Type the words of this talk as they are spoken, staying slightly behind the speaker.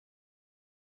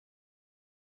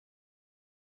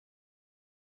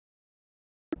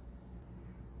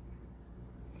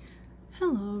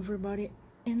Hello everybody,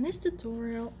 in this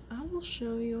tutorial I will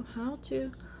show you how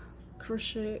to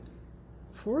crochet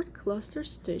fourth cluster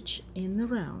stitch in the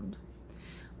round.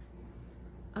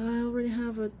 I already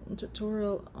have a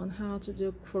tutorial on how to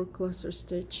do fourth cluster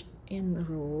stitch in the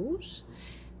rows.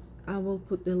 I will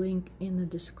put the link in the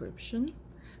description.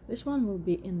 This one will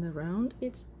be in the round.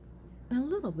 It's a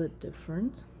little bit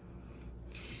different,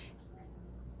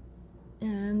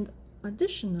 and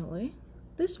additionally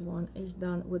this one is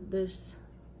done with this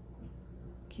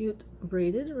cute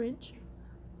braided ridge,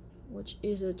 which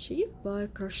is achieved by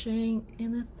crocheting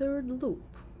in a third loop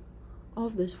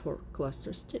of this fourth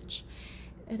cluster stitch.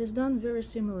 It is done very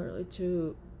similarly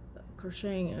to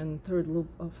crocheting in third loop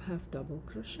of half double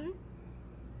crochet.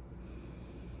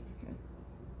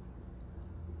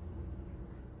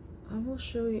 I will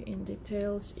show you in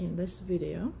details in this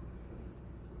video.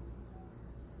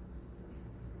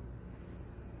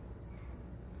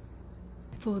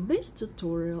 For this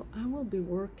tutorial I will be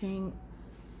working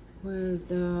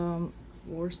with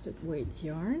worsted weight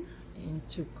yarn in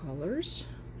two colors.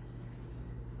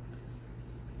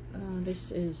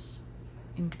 This is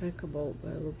Impeccable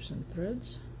by Loops and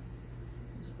Threads.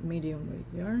 It's medium weight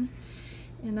yarn,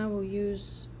 and I will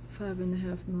use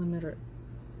 5.5mm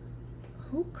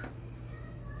hook.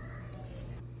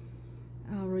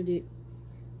 I already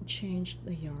changed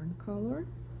the yarn color.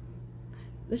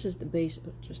 This is the base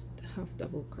of just half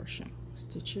double crochet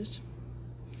stitches.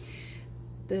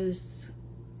 This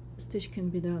stitch can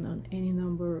be done on any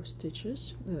number of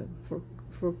stitches for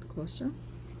fourth cluster.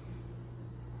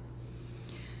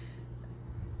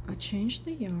 I changed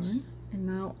the yarn, and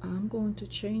now I'm going to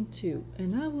chain 2,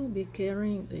 and I will be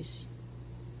carrying this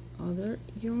other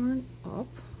yarn up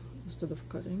instead of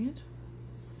cutting it.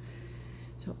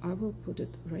 So I will put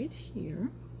it right here.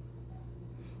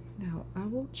 Now I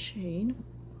will chain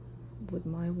with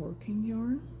my working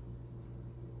yarn,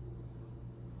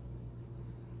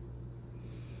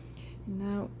 and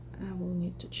now I will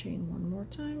need to chain one more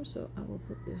time, so I will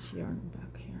put this yarn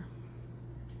back here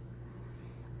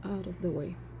out of the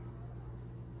way.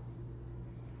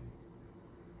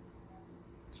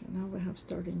 So now we have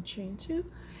starting chain 2,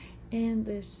 and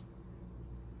this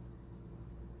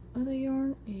other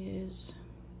yarn is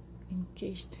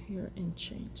encased here in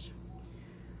chains.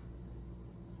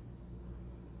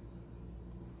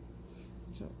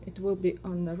 So it will be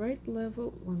on the right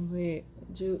level when we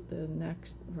do the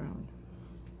next round.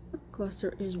 The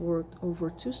cluster is worked over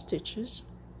 2 stitches,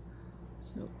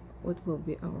 so what will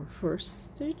be our first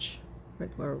stitch,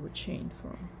 right where we chained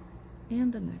from,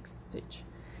 and the next stitch.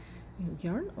 You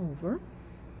yarn over,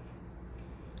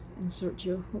 insert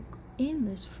your hook in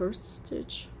this first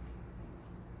stitch,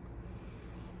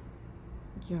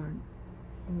 yarn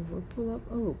over, pull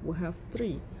up a loop. We have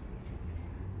 3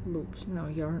 loops. Now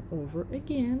yarn over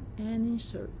again and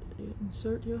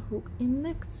insert your hook in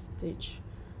next stitch,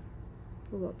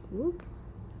 pull up a loop,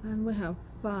 and we have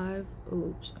 5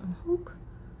 loops on hook.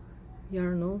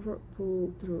 Yarn over,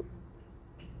 pull through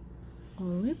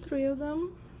only 3 of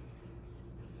them.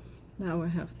 Now we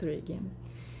have 3 again.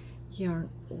 Yarn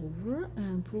over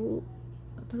and pull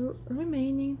through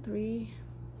remaining 3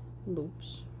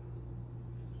 loops.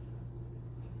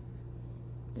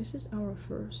 This is our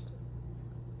first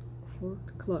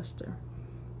fourth cluster.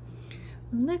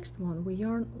 The next one, we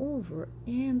yarn over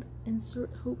and insert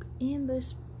hook in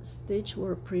this stitch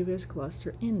where previous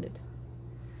cluster ended.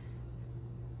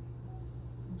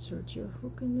 Insert your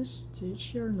hook in this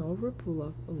stitch, yarn over, pull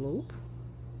up a loop,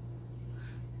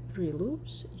 3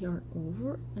 loops, yarn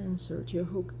over, insert your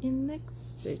hook in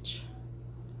next stitch,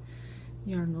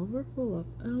 yarn over, pull up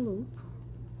a loop,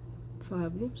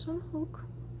 5 loops on hook,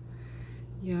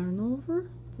 yarn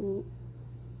over, pull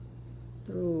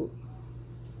through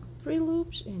 3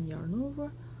 loops, and yarn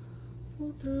over,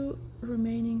 pull through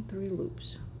remaining 3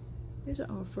 loops. These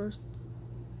are our first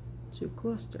 2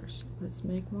 clusters. Let's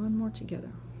make one more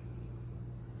together.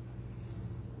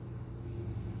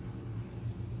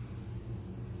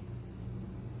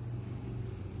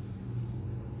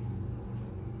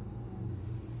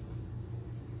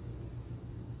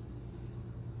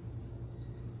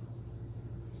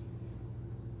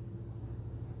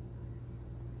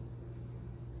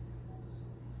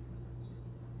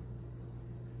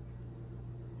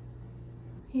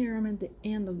 Here I'm at the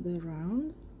end of the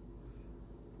round.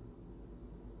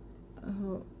 I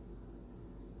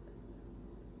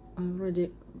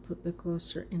already put the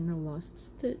cluster in the last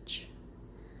stitch,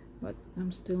 but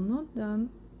I'm still not done.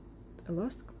 The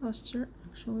last cluster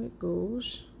actually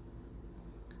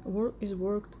is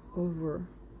worked over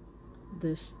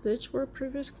this stitch where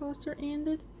previous cluster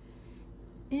ended,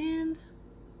 and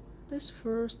this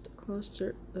first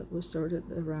cluster that we started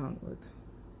the round with.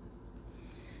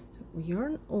 So we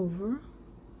yarn over,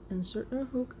 insert our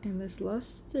hook in this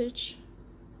last stitch,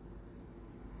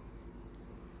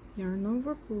 yarn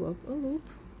over, pull up a loop,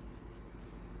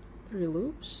 3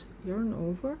 loops, yarn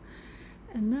over,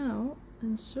 and now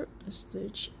insert a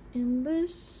stitch in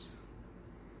this,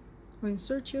 or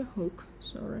insert your hook,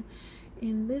 sorry,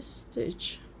 in this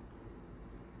stitch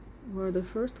where the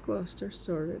first cluster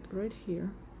started, right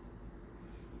here.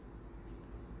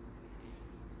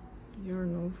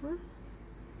 Yarn over,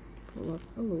 pull up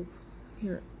a loop.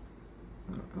 Here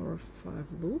are our 5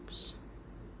 loops.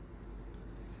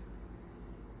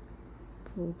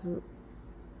 Pull through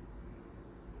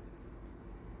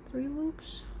 3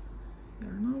 loops,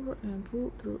 yarn over, and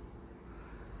pull through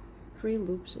 3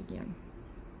 loops again.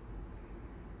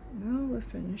 Now we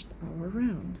finished our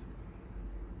round.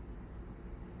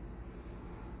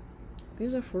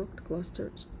 These are forked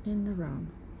clusters in the round.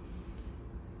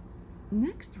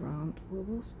 Next round we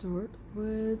will start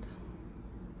with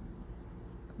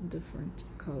a different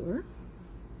color.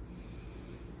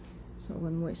 So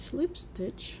when we slip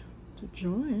stitch to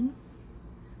join,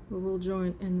 we will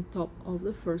join in the top of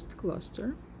the first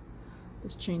cluster.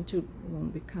 This chain 2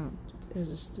 won't be counted as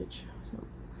a stitch. So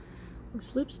we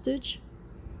slip stitch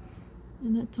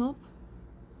in the top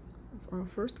of our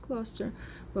first cluster,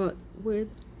 but with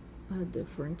a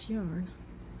different yarn.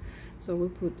 So we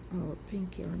put our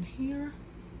pink yarn here,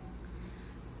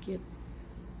 get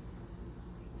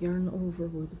yarn over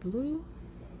with blue.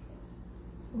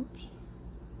 Oops,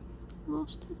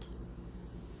 lost it.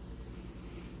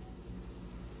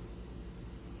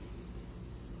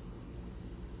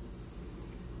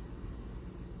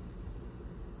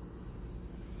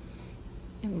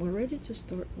 And we're ready to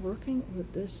start working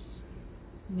with this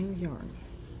new yarn.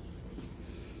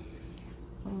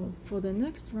 For the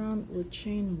next round with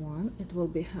chain 1, it will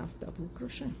be half double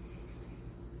crochet.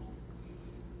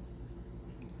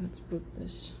 Let's put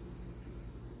this,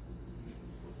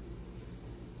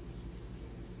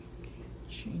 okay,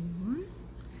 chain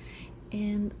 1,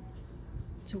 and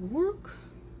to work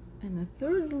in a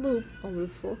third loop of the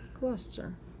forked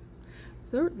cluster.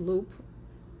 Third loop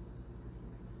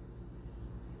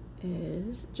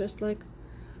is just like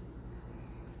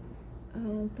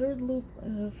a third loop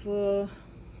of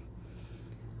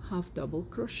half double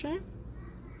crochet.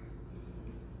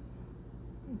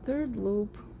 Third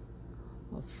loop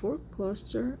of forked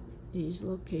cluster is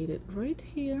located right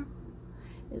here.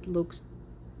 It looks,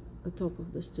 the top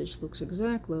of the stitch looks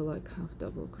exactly like half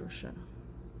double crochet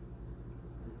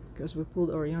because we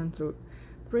pulled our yarn through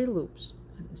 3 loops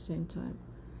at the same time.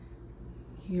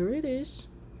 Here it is.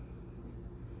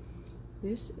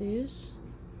 This is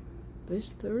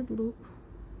this third loop.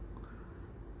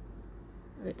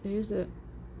 It is a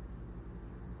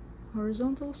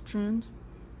horizontal strand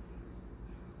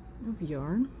of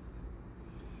yarn.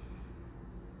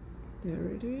 There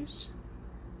it is.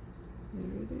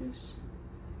 There it is.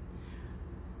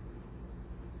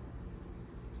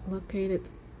 Located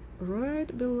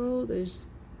right below this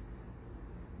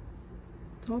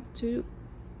top 2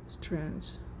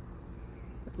 strands.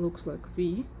 It looks like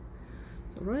V.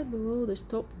 So right below this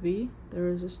top V, there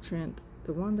is a strand,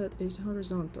 the one that is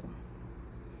horizontal.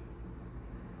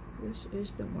 This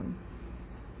is the one.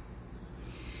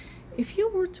 If you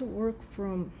were to work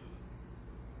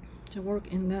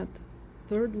in that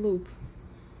third loop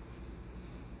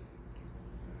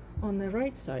on the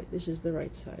right side, this is the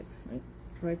right side, right?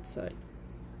 Right side,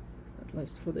 at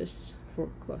least for this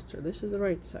fork cluster. This is the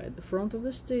right side, the front of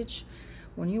the stitch.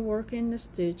 When you work in the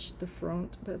stitch, the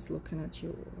front, that's looking at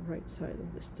your right side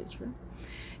of the stitch, right?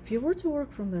 If you were to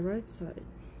work from the right side,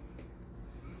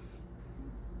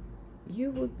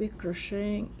 you would be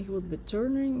crocheting, you would be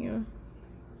turning your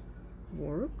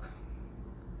work,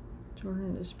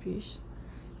 turning this piece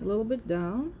a little bit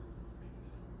down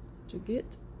to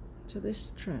get to this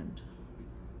strand,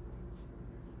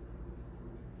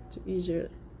 to easier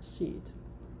see it.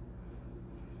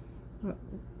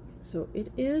 So it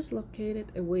is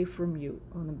located away from you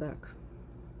on the back.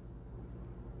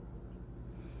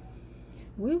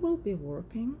 We will be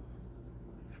working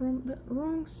from the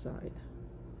wrong side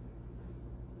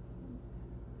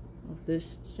of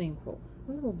this sample.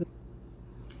 We will be,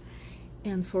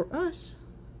 and for us,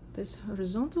 this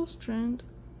horizontal strand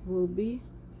will be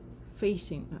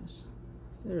facing us.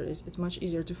 There it is. It's much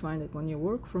easier to find it when you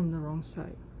work from the wrong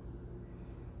side.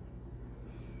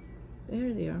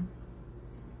 There they are.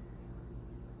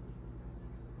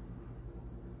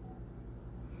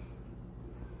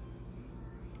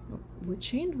 We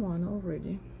chained 1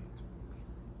 already.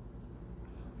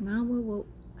 Now we will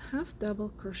half double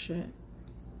crochet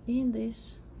in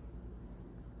this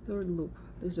third loop.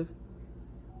 There's a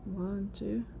 1,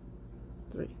 2,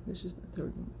 3. This is the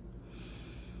third one.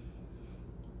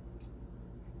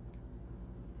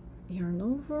 Yarn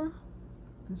over,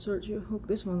 insert your hook.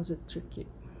 This one's a tricky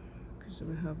because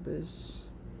we have this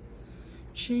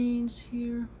chains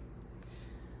here.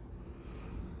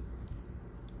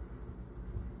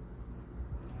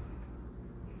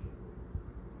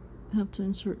 Have to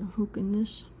insert a hook in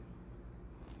this.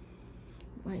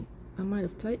 I might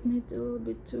have tightened it a little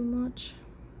bit too much.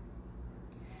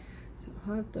 So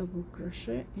half double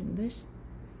crochet in this.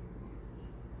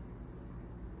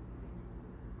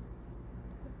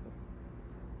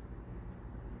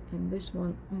 And this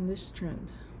one in this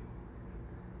strand.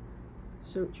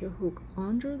 Insert your hook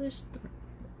under this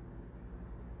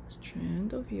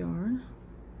strand of yarn.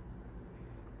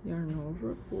 Yarn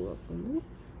over, pull up a loop,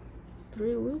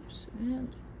 3 loops,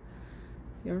 and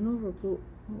yarn over, pull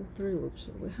all 3 loops.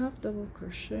 So we have double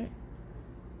crochet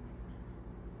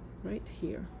right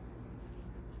here.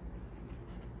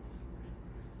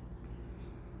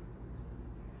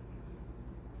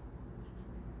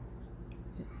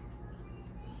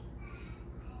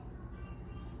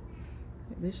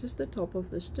 This is the top of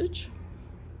the stitch.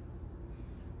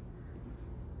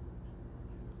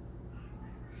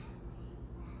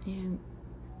 And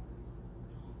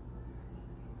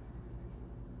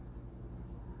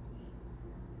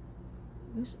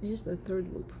this is the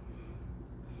third loop.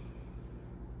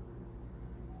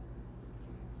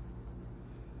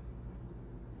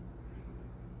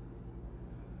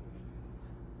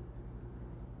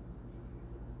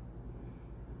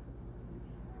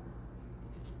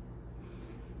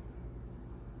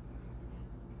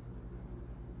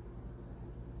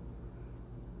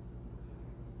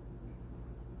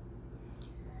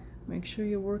 Make sure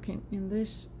you're working in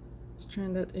this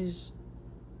strand that is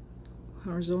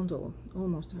horizontal,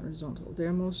 almost horizontal. There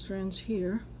are more strands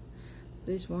here.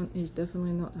 This one is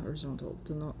definitely not horizontal.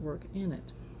 Do not work in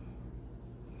it.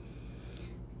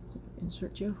 So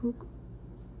insert your hook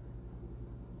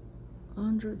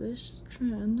under this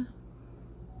strand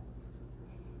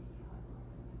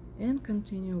and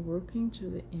continue working to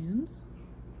the end.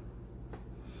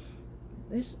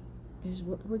 This is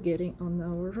what we're getting on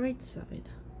our right side.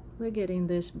 We're getting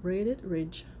this braided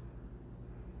ridge,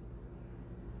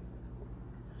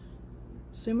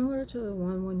 similar to the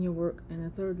one when you work in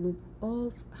a third loop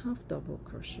of half double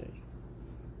crochet.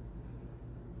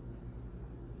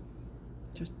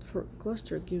 Just for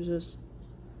cluster gives us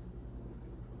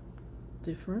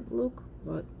different look,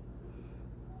 but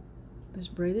this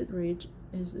braided ridge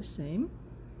is the same.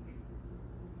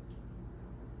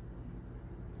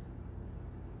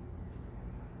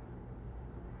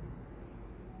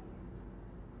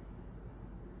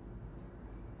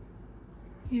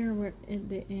 Here we're at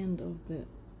the end of the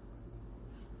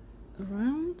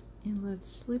round, and let's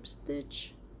slip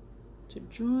stitch to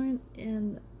join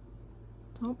in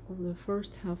top of the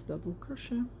first half double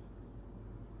crochet.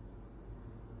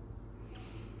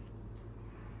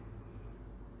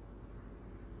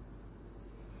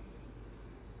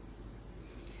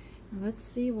 And let's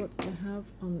see what we have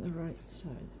on the right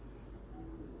side.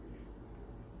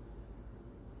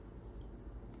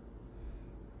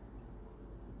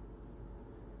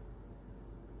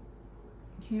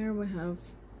 Here we have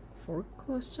fork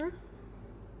cluster.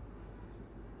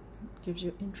 It gives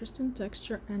you interesting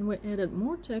texture, and we added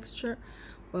more texture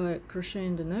by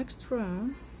crocheting the next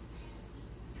round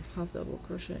of half double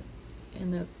crochet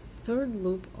in the third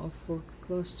loop of fork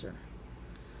cluster.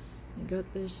 You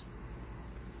got this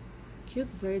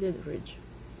cute braided ridge.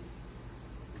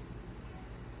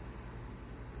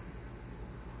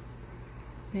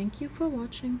 Thank you for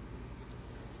watching.